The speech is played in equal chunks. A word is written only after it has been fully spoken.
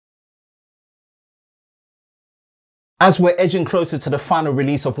As we're edging closer to the final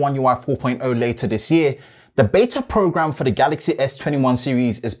release of One UI 4.0 later this year, the beta program for the Galaxy S21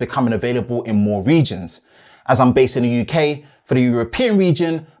 series is becoming available in more regions. As I'm based in the UK, for the European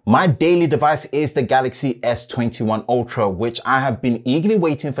region, my daily device is the Galaxy S21 Ultra, which I have been eagerly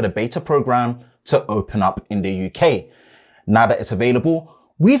waiting for the beta program to open up in the UK. Now that it's available,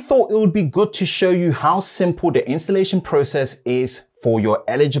 we thought it would be good to show you how simple the installation process is for your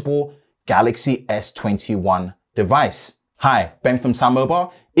eligible Galaxy S21 device. Hi, Ben from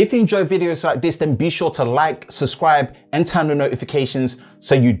SamMobile. If you enjoy videos like this, then be sure to like, subscribe, and turn on notifications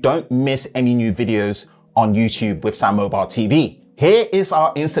so you don't miss any new videos on YouTube with SamMobile TV. Here is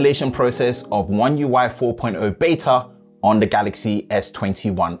our installation process of One UI 4.0 beta on the Galaxy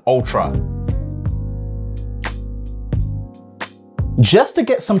S21 Ultra. Just to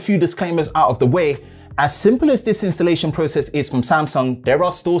get some few disclaimers out of the way, as simple as this installation process is from Samsung, there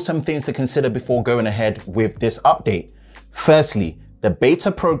are still some things to consider before going ahead with this update. Firstly, the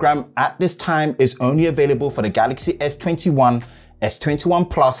beta program at this time is only available for the Galaxy S21, S21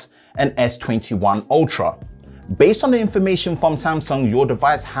 Plus, and S21 Ultra. Based on the information from Samsung, your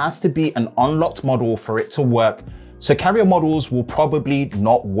device has to be an unlocked model for it to work, so carrier models will probably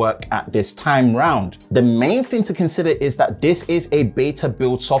not work at this time round. The main thing to consider is that this is a beta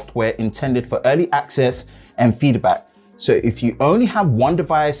build software intended for early access and feedback. So if you only have one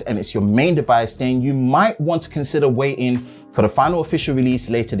device and it's your main device, then you might want to consider waiting for the final official release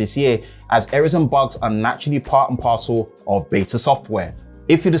later this year, as errors and bugs are naturally part and parcel of beta software.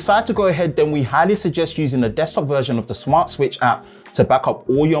 If you decide to go ahead, then we highly suggest using the desktop version of the Smart Switch app to back up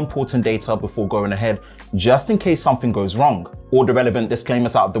all your important data before going ahead, just in case something goes wrong. All the relevant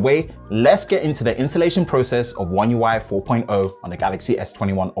disclaimers out of the way, let's get into the installation process of One UI 4.0 on the Galaxy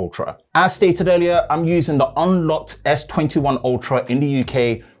S21 Ultra. As stated earlier, I'm using the unlocked S21 Ultra in the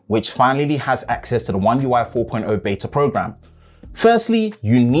UK, which finally has access to the One UI 4.0 beta program. Firstly,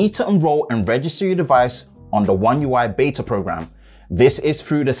 you need to enroll and register your device on the One UI beta program. This is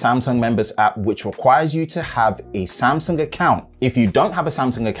through the Samsung Members app, which requires you to have a Samsung account. If you don't have a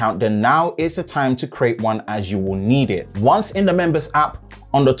Samsung account, then now is the time to create one, as you will need it. Once in the Members app,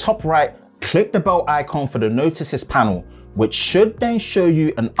 on the top right, click the bell icon for the notices panel, which should then show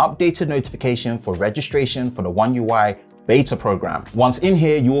you an updated notification for registration for the One UI beta program. Once in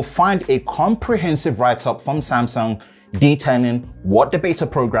here, you will find a comprehensive write-up from Samsung detailing what the beta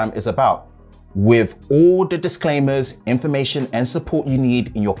program is about, with all the disclaimers, information, and support you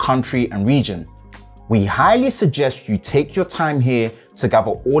need in your country and region. We highly suggest you take your time here to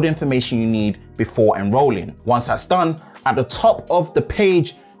gather all the information you need before enrolling. Once that's done, at the top of the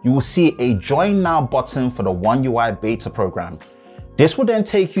page, you will see a Join Now button for the One UI beta program. This will then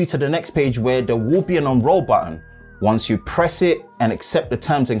take you to the next page where there will be an enroll button. Once you press it and accept the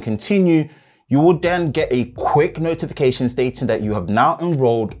terms and continue, you will then get a quick notification stating that you have now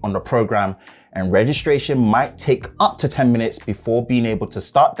enrolled on the program, and registration might take up to 10 minutes before being able to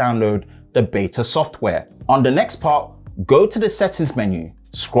start download the beta software. On the next part, go to the settings menu,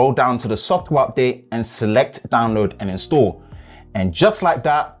 scroll down to the software update and select download and install. And just like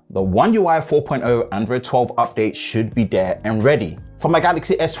that, the One UI 4.0 Android 12 update should be there and ready. For my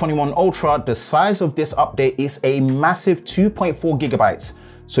Galaxy S21 Ultra, the size of this update is a massive 2.4 gigabytes.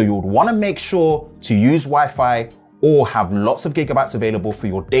 So you would want to make sure to use Wi-Fi or have lots of gigabytes available for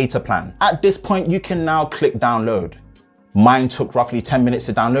your data plan. At this point, you can now click download. Mine took roughly 10 minutes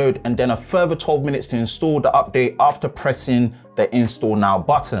to download and then a further 12 minutes to install the update after pressing the Install Now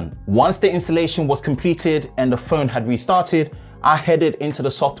button. Once the installation was completed and the phone had restarted, I headed into the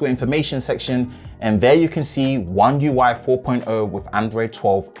software information section, and there you can see One UI 4.0 with Android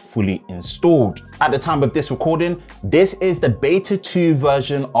 12 fully installed. At the time of this recording, this is the beta 2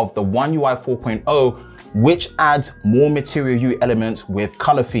 version of the One UI 4.0, which adds more Material You elements with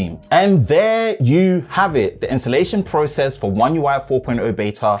color theme. And there you have it, the installation process for One UI 4.0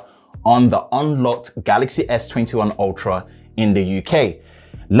 beta on the unlocked Galaxy S21 Ultra in the UK.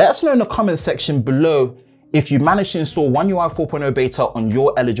 Let us know in the comments section below if you managed to install One UI 4.0 beta on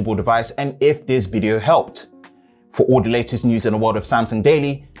your eligible device and if this video helped. For all the latest news in the world of Samsung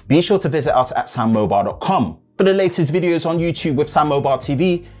Daily, be sure to visit us at sammobile.com. For the latest videos on YouTube with SamMobile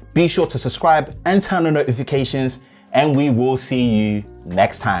TV, be sure to subscribe and turn on notifications, and we will see you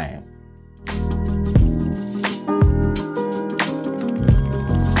next time.